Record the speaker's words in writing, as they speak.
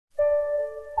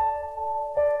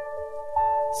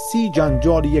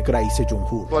جنجال یک رئیس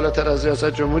جمهور. بالاتر از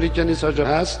ریاست جمهوری که نیست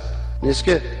نیست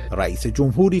که رئیس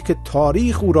جمهوری که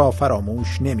تاریخ او را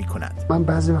فراموش نمی کند. من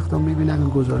بعضی وقتا میبینم این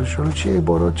گزارش‌ها رو، چه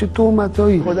عبارات، چه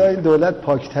تهمتایی. خدا این دولت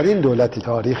پاکترین دولت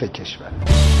تاریخ کشور.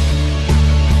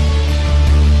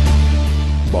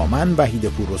 با من وحید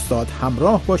پوراستاد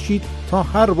همراه باشید تا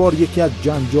هر بار یکی از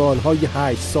جنجال‌های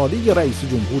 8 ساله رئیس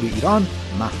جمهور ایران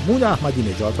محمود احمدی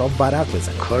نژاد را ورق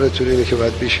بزنید. کارتون اینه که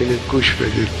باید بشینید گوش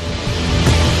بدید.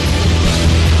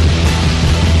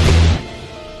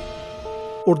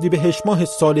 اردیبهشت ماه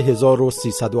سال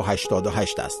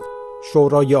 1388 است.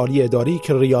 شورای عالی اداری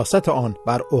که ریاست آن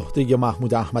بر عهده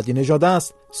محمود احمدی نژاد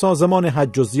است، سازمان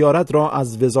حج و زیارت را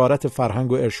از وزارت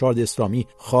فرهنگ و ارشاد اسلامی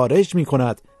خارج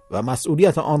می‌کند و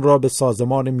مسئولیت آن را به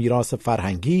سازمان میراث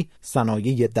فرهنگی،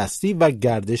 صنایع دستی و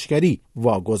گردشگری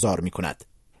واگذار می‌کند.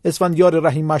 اسفندیار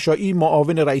رحیم مشایی،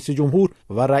 معاون رئیس جمهور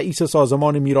و رئیس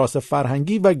سازمان میراث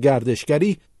فرهنگی و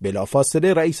گردشگری،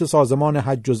 بلافاصله رئیس سازمان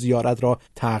حج و زیارت را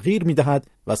تغییر می‌دهد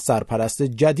و سرپرست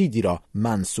جدیدی را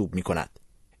منصوب می‌کند.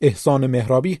 احسان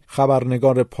مهرابی،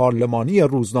 خبرنگار پارلمانی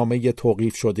روزنامه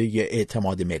توقیف شده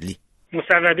اعتماد ملی: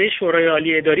 مصوبه شورای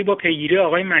عالی اداری با پیگیری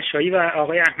آقای مشایی و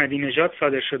آقای احمدی نژاد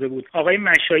صادر شده بود. آقای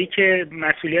مشایی که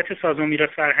مسئولیت سازمان میراث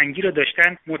فرهنگی رو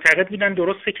داشتن معتقد بودن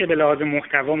درسته که به لحاظ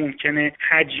محتوا ممکنه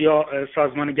حج یا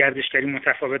سازمان گردشگری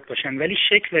متفاوت باشن، ولی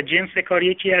شکل و جنس کار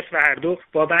یکی است و هر دو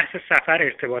با بحث سفر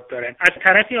ارتباط دارن. از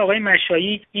طرفی آقای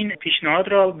مشایی این پیشنهاد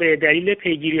را به دلیل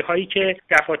پیگیری هایی که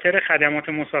دفاتر خدمات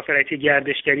مسافرتی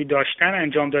گردشگری داشتن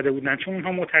انجام داده بودند، چون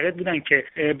اونها معتقد بودن که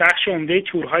بخش عمده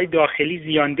تورهای داخلی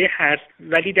زیانده هست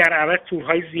ولی در عوض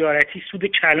تورهای زیارتی سود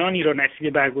کلانی را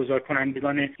نصیب برگزار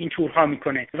کنندگان این تورها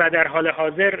میکنه و در حال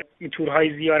حاضر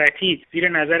تورهای زیارتی زیر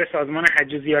نظر سازمان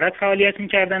حج و زیارت فعالیت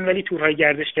میکردن ولی تورهای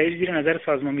گردشگری زیر نظر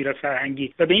سازمان میراث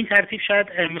فرهنگی، و به این ترتیب شاید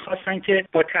میخواستن که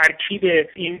با ترکیب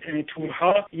این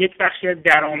تورها یک بخشی از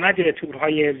درآمد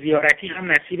تورهای زیارتی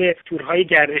هم نصیب تورهای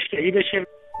گردشگری بشه.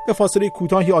 به فاصله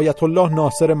کوتاهی آیت الله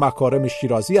ناصر مکارم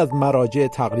شیرازی از مراجع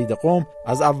تقلید قوم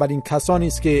از اولین کسانی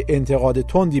است که انتقاد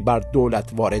تندی بر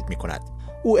دولت وارد می‌کند.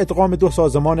 او ادغام 2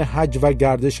 سازمان حج و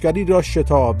گردشگری را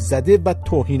شتاب زده و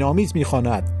توهین‌آمیز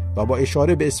می‌خواند و با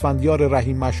اشاره به اسفندیار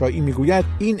رحیم مشایی میگوید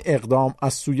این اقدام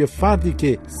از سوی فردی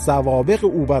که سوابق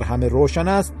او بر همه روشن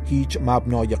است هیچ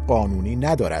مبنای قانونی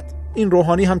ندارد. این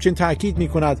روحانی همچنین تأکید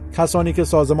می‌کند کسانی که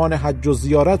سازمان حج و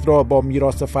زیارت را با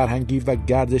میراث فرهنگی و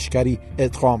گردشگری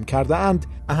ادغام کرده اند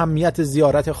اهمیت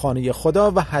زیارت خانه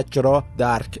خدا و حج را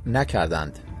درک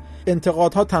نکردند.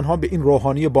 انتقادها تنها به این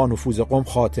روحانی با نفوذ قوم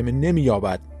خاتمه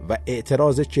نمی‌یابد و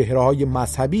اعتراض چهره‌های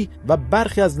مذهبی و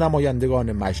برخی از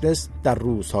نمایندگان مجلس در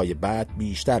روزهای بعد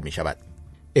بیشتر می‌شود.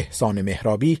 احسان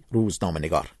مهرابی،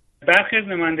 روزنامه‌نگار: برخی از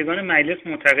نمایندگان مجلس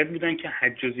معتقد بودند که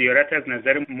حج و زیارت از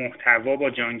نظر محتوا با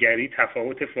جانگری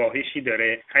تفاوت فاحشی داره.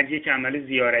 حج یک عمل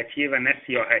زیارتیه و نه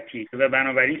سیاحتی و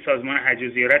بنابراین سازمان حج و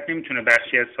زیارت نمیتونه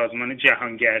بخشی از سازمان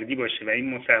جهانگردی باشه و این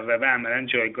مصوبه عملاً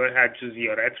جایگاه حج و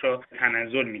زیارت را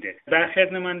تنزل میده. برخی از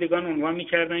نمایندگان عنوان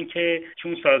میکردن که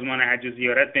چون سازمان حج و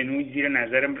زیارت به نوعی زیر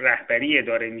نظر رهبری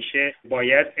اداره میشه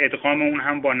باید ادغام اون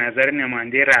هم با نظر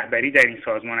نماینده رهبری در این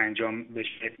سازمان انجام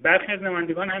بشه. برخی از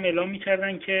نمایندگان هم اعلام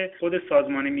میکردن که خود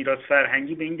سازمان میراث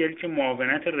فرهنگی به این دلیل که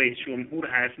معاونت رئیس جمهور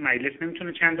هست مجلس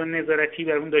نمیتونه چندان نظارتی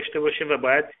بر اون داشته باشه و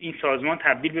باید این سازمان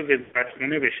تبدیل به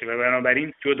وزارتخونه بشه و بنابراین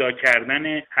جدا کردن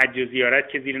حج و زیارت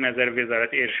که زیر نظر وزارت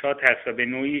ارشاد هست و به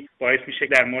نوعی باعث میشه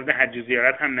در مورد حج و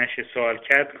زیارت هم نشه سوال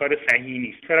کرد کار صحیحی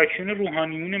نیست. فراکسیون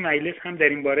روحانیون مجلس هم در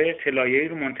این باره اطلاعیه‌ای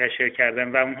رو منتشر کردن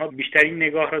و اونها بیشتر این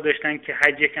نگاه را داشتن که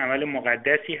حج یک عمل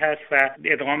مقدسی هست و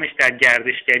ادغامش در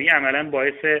گردشگری عملاً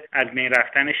باعث از بین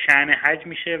رفتن شأن حج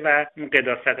میشه و اون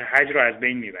قداست حج رو از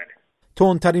بین میبره.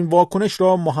 تندترین واکنش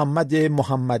را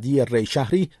محمدی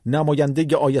ریشهری،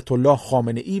 نماینده آیت الله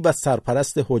خامنه‌ای و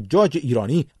سرپرست حجاج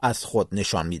ایرانی از خود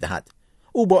نشان میدهد.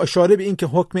 او با اشاره به اینکه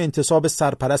حکم انتصاب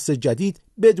سرپرست جدید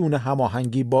بدون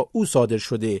هماهنگی با او صادر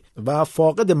شده و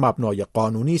فاقد مبنای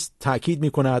قانونی است تأکید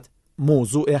می‌کند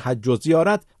موضوع حج و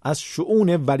زیارت از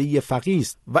شؤون ولی فقیه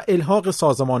است و الحاق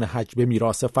سازمان حج به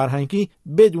میراث فرهنگی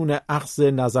بدون اخذ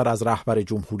نظر از رهبر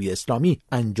جمهوری اسلامی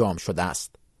انجام شده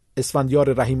است.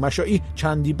 اسفندیار رحیم مشایی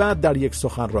چندی بعد در یک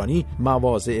سخنرانی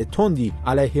مواضع تندی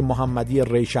علیه محمدی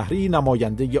ریشهری،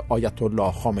 نماینده آیت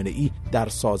الله خامنه‌ای در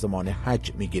سازمان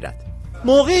حج میگیرد.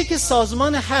 موقعی که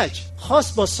سازمان حج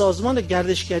خواست با سازمان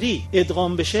گردشگری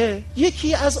ادغام بشه،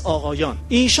 یکی از آقایان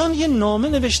ایشان یه نامه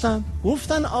نوشتن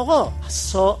گفتن آقا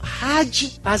حج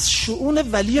از شؤون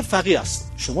ولی فقیه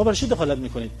است، شما برای چی دخالت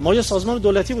میکنید؟ ما یه سازمان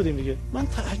دولتی بودیم دیگه. من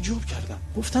تعجب کردم،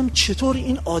 گفتم چطور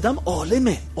این آدم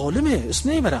عالمه اسم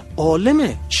نمیبرم،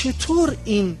 عالمه، چطور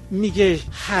این میگه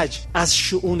حج از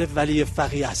شؤون ولی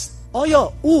فقیه است؟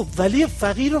 آیا او ولی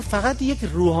فقیه رو فقط یک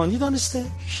روحانی دانسته؟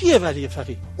 کیه ولی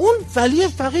فقیه؟ اون ولی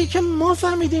فقیه که ما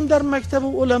فهمیدیم در مکتب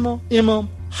علما امام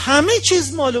همه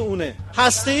چیز مال اونه.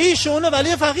 هسته‌ای شؤون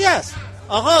ولی فقیه است.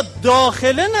 آقا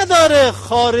داخله نداره،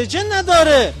 خارجه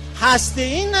نداره،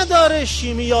 هسته‌ای نداره،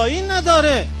 شیمیایی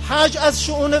نداره. حج از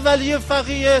شؤون ولی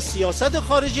فقیه، سیاست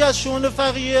خارجی از شؤون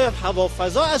فقیه،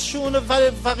 هوافضا از شؤون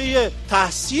فقیه،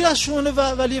 تحصیل از شؤون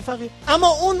ولی فقیه. اما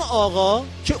اون آقا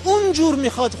که اونجور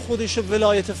میخواد خودش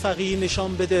ولایت فقیه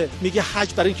نشان بده، میگه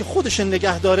حج برای اینکه خودش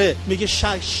نگه داره، میگه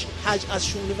حج از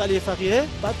شؤون ولی فقیه.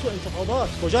 بعد تو انتخابات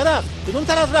کجا رفت؟ کدوم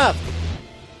طرف رفت؟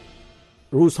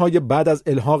 روزهای بعد از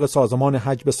الحاق سازمان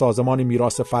حج به سازمان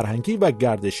میراث فرهنگی و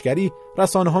گردشگری،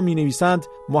 رسانه‌ها می‌نویسند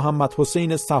محمد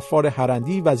حسین صفار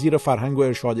هرندی وزیر فرهنگ و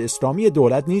ارشاد اسلامی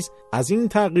دولت نیز از این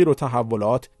تغییر و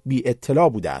تحولات بی اطلاع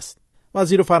بوده است.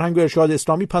 وزیر فرهنگ و ارشاد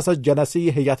اسلامی پس از جلسه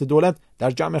هیئت دولت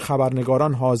در جمع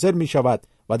خبرنگاران حاضر می‌شود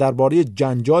و درباره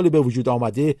جنجال به وجود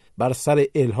آمده بر سر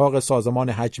الحاق سازمان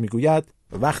حج می‌گوید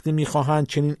وقتی می‌خواهند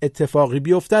چنین اتفاقی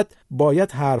بیفتد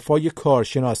باید حرفای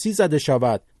کارشناسی زده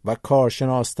شود و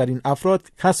کارشناسترین افراد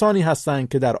کسانی هستند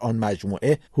که در آن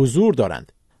مجموعه حضور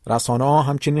دارند. رسانه‌ها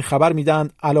همچنین خبر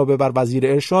می‌دهند علاوه بر وزیر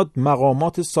ارشاد،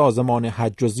 مقامات سازمان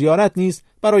حج و زیارت نیز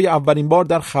برای اولین بار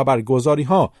در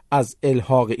خبرگزاری‌ها از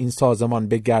الحاق این سازمان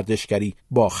به گردشگری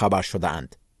با خبر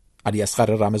شده‌اند. علی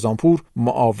اصغر رمضانپور،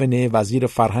 معاون وزیر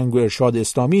فرهنگ و ارشاد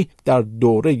اسلامی در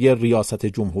دوره ریاست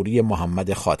جمهوری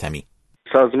محمد خاتمی: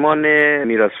 سازمان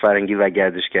میراث فرهنگی و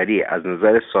گردشگری از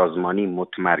نظر سازمانی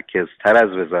متمرکزتر از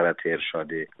وزارت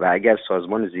ارشاده و اگر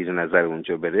سازمان زیر نظر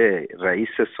اونجا بره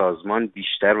رئیس سازمان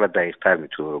بیشتر و دقیقتر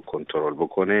میتونه کنترل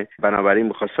بکنه. بنابراین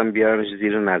میخواستم بیارنش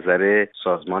زیر نظر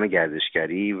سازمان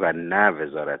گردشگری و نه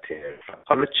وزارت ارشاد.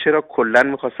 حالا چرا کلا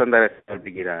میخواستن در اختیار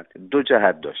بگیرن؟ دو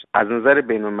جهت داشت. از نظر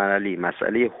بین‌المللی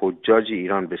مسئله حجاج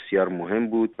ایران بسیار مهم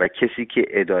بود و کسی که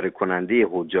اداره کننده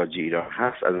حجاج ایران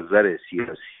هست از نظر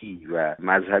سیاسی و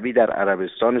مذهبی در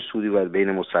عربستان سعودی و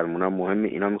بین مسلمانان مهمه.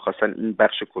 اینا میخواستن این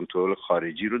بخش کنترل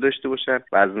خارجی رو داشته باشن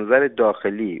و از نظر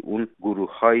داخلی اون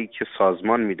گروه‌هایی که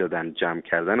سازمان میدادن جمع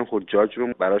کردن حجاج رو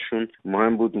براشون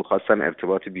مهم بود، میخواستن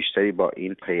ارتباط بیشتری با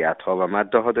این هیئت‌ها و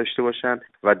مدعاها داشته باشن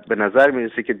و به نظر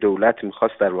میرسه که دولت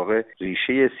میخواست در واقع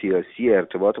ریشه سیاسی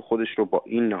ارتباط خودش رو با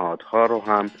این نهادها رو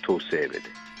هم توسعه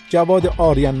بده. جواد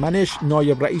آریانمنش،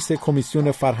 نایب رئیس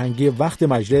کمیسیون فرهنگی وقت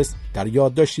مجلس، در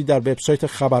یادداشتی در وبسایت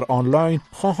خبر آنلاین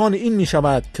خواهان این می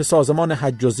شود که سازمان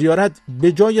حج و زیارت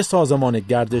به جای سازمان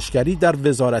گردشگری در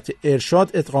وزارت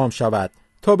ارشاد ادغام شود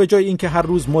تا به جای اینکه هر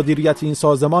روز مدیریت این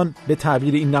سازمان به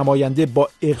تعبیر این نماینده با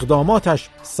اقداماتش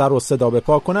سر و صدا به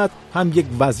پا کند، هم یک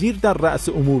وزیر در رأس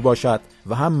امور باشد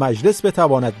و هم مجلس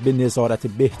بتواند به نظارت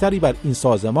بهتری بر این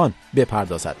سازمان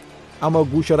بپردازد. اما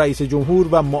گوش رئیس جمهور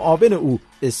و معاون او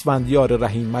اسفندیار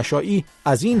رحیم مشائی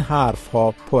از این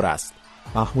حرفها پر است.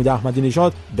 محمود احمدی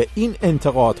نژاد به این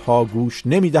انتقادها گوش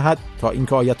نمی‌دهد تا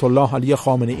اینکه آیت الله علی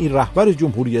خامنه‌ای رهبر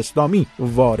جمهوری اسلامی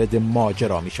وارد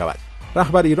ماجرا می‌شود.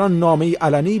 رهبر ایران نامه‌ای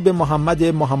علنی به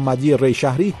محمدی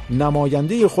ریشهری،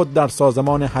 نماینده خود در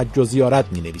سازمان حج و زیارت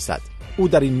می‌نویسد. او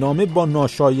در این نامه با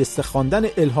ناشایسته خواندن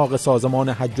الحاق سازمان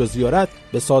حج و زیارت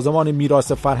به سازمان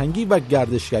میراث فرهنگی و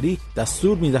گردشگری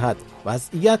دستور می‌دهد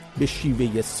وضعیت به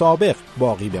شیوه سابق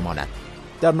باقی بماند.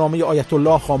 در نامه آیت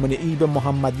الله خامنه‌ای به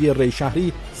محمدی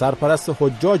ریشهری، سرپرست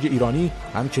حجاج ایرانی،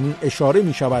 همچنین اشاره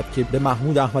می‌شود که به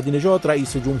محمود احمدی نژاد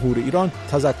رئیس جمهور ایران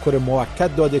تذکر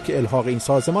موکد داده که الحاق این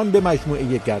سازمان به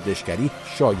مجموعه گردشگری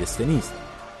شایسته نیست.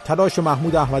 تلاش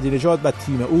محمود احمدی نژاد و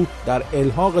تیم او در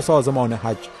الحاق سازمان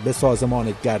حج به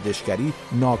سازمان گردشگری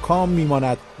ناکام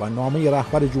میماند و نامه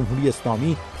رهبر جمهوری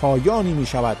اسلامی پایانی می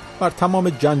شود بر تمام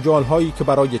جنجال هایی که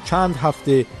برای چند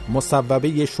هفته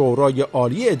مصوبه شورای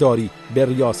عالی اداری به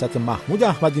ریاست محمود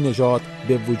احمدی نژاد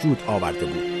به وجود آورده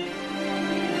بود.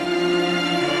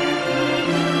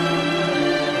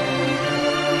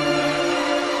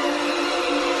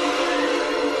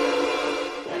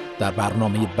 در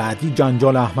برنامه بعدی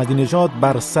جنجال احمدی نژاد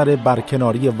بر سر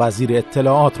برکناری وزیر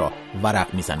اطلاعات را ورق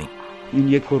میزنیم. این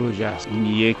یک پروژه است، این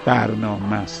یک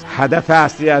برنامه است. هدف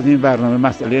اصلی از این برنامه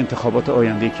مسئله انتخابات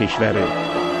آینده کشوره.